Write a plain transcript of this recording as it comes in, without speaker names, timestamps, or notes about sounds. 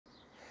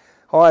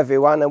Hi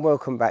everyone and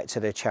welcome back to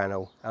the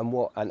channel, and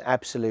what an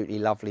absolutely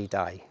lovely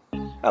day.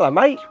 Hello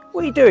mate,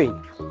 what are you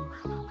doing?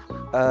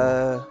 Who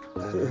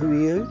are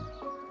you?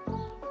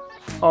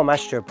 I'm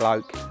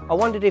Astrobloke. I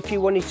wondered if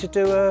you wanted to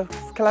do a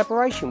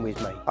collaboration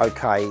with me.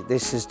 Okay,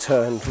 this has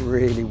turned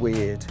really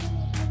weird.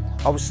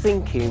 I was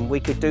thinking we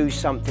could do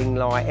something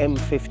like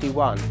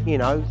M51, you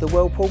know, the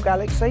Whirlpool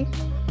Galaxy.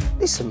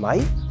 Listen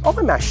mate, I'm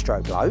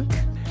Astrobloke.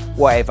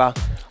 Whatever,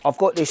 I've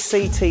got this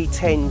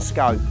CT10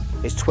 scope.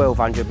 It's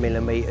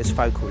 1200mm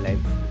focal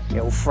length.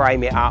 It'll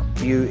frame it up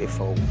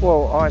beautiful.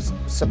 Well, I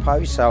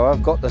suppose so.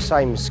 I've got the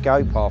same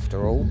scope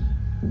after all.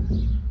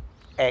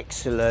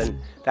 Excellent.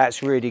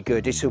 That's really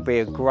good. This will be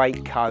a great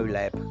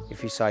collab,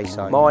 if you say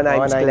so. My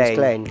name's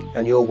Glenn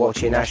and you're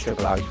watching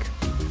Astrobloke.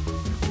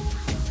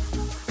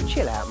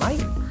 Chill out,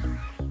 mate.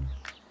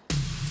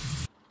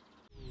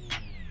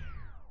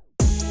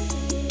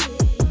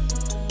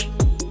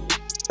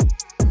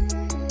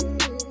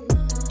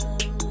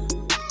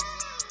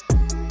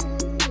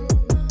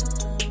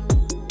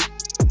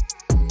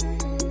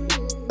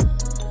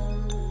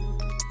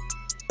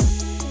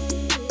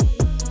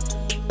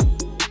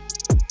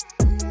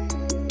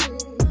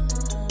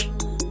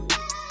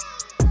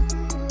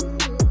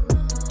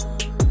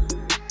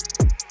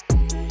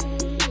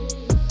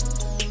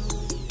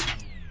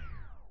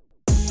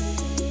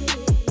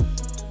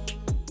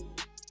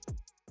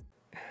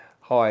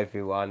 Hi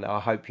everyone, I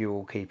hope you're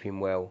all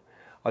keeping well.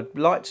 I'd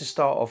like to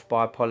start off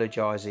by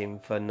apologising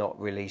for not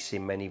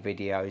releasing many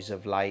videos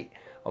of late.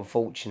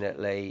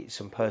 Unfortunately,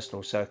 some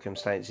personal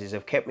circumstances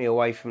have kept me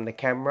away from the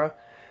camera,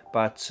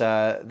 but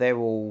they're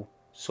all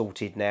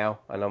sorted now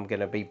and I'm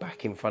going to be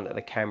back in front of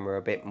the camera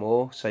a bit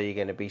more, so you're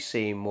going to be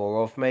seeing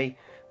more of me,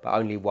 but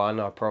only one,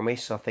 I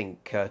promise. I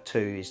think two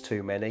is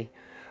too many.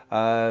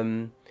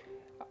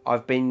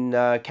 I've been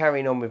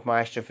carrying on with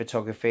my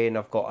astrophotography and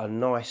I've got a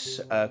nice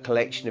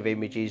collection of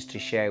images to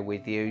share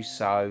with you,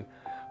 so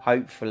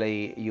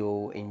hopefully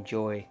you'll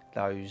enjoy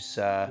those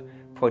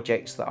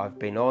projects that I've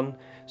been on.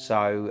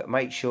 So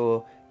make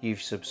sure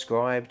you've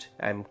subscribed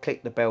and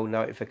click the bell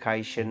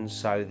notification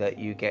so that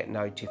you get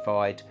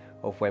notified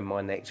of when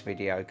my next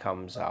video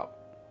comes up.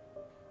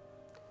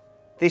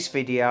 This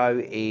video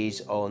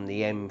is on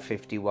the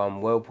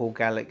M51 Whirlpool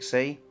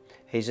Galaxy.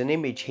 Here's an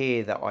image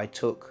here that I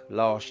took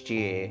last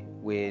year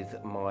with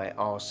my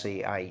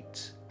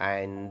RC8,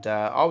 and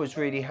I was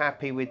really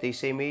happy with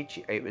this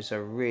image. It was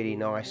a really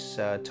nice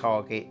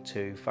target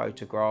to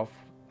photograph,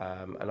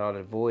 and I'd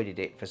avoided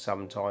it for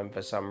some time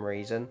for some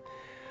reason,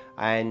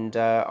 and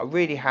I'm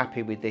really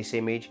happy with this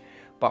image,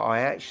 but I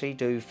actually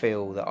do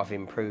feel that I've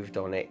improved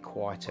on it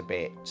quite a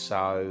bit,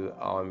 so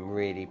I'm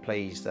really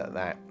pleased at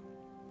that.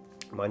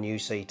 My new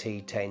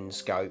CT10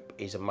 scope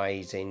is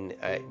amazing.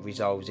 It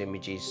resolves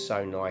images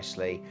so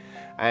nicely,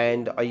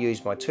 and I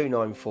use my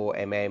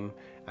 294mm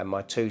and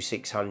my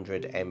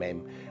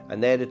 2600mm,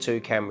 and they're the two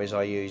cameras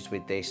I used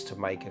with this to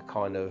make a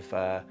kind of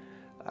a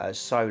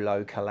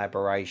solo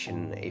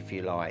collaboration, if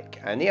you like.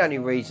 And the only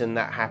reason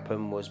that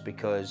happened was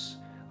because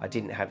I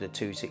didn't have the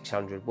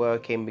 2600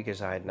 working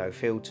because I had no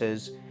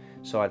filters.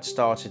 So I'd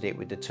started it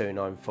with the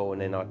 294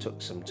 and then I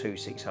took some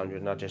 2600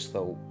 and I just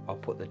thought I'll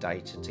put the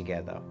data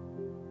together.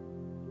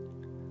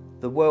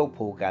 The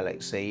Whirlpool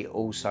Galaxy,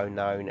 also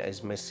known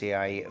as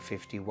Mele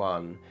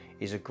 51,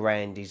 is a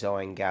grand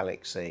design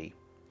galaxy.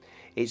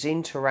 It's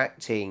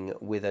interacting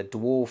with a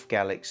dwarf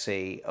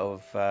galaxy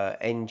of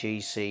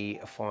NGC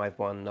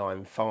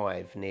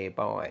 5195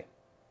 nearby.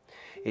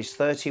 It's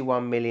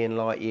 31 million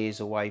light years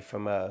away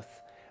from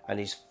Earth and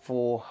is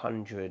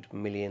 400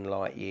 million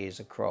light years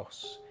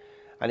across.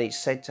 And it's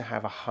said to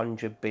have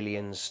 100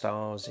 billion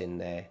stars in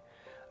there.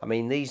 I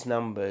mean, these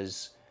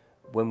numbers,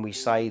 when we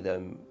say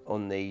them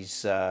on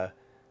these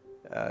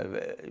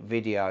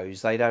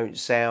videos, they don't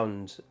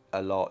sound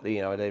a lot,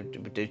 you know, they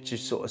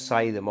just sort of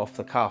say them off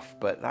the cuff,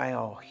 but they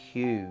are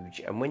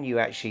huge. And when you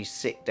actually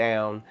sit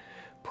down,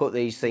 put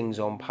these things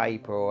on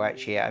paper, or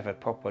actually have a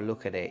proper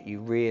look at it,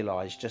 you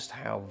realise just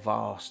how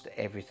vast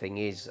everything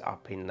is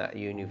up in that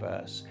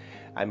universe,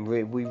 and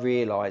we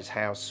realise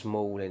how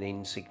small and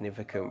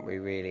insignificant we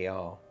really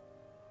are.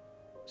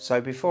 So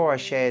before I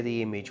share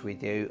the image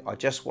with you, I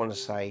just want to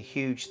say a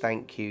huge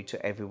thank you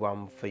to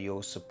everyone for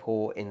your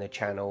support in the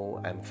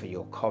channel and for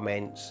your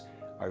comments.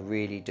 I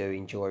really do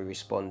enjoy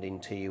responding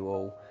to you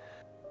all.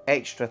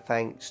 Extra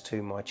thanks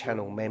to my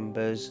channel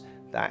members.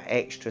 That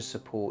extra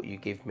support you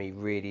give me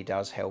really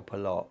does help a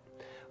lot.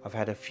 I've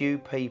had a few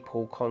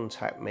people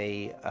contact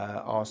me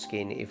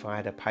asking if I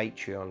had a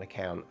Patreon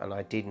account, and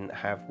I didn't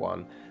have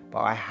one, but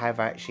I have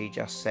actually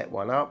just set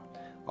one up.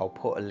 I'll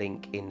put a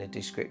link in the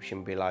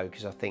description below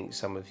because I think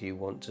some of you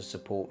want to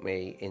support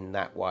me in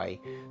that way,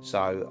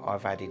 so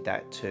I've added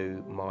that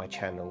to my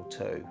channel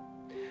too.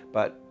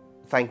 But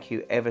thank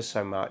you ever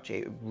so much.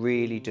 I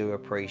really do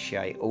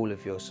appreciate all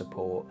of your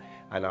support,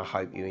 and I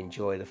hope you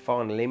enjoy the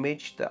final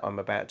image that I'm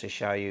about to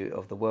show you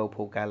of the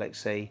Whirlpool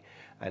Galaxy.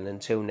 And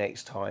until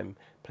next time,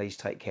 please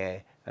take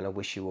care, and I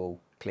wish you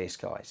all clear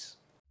skies.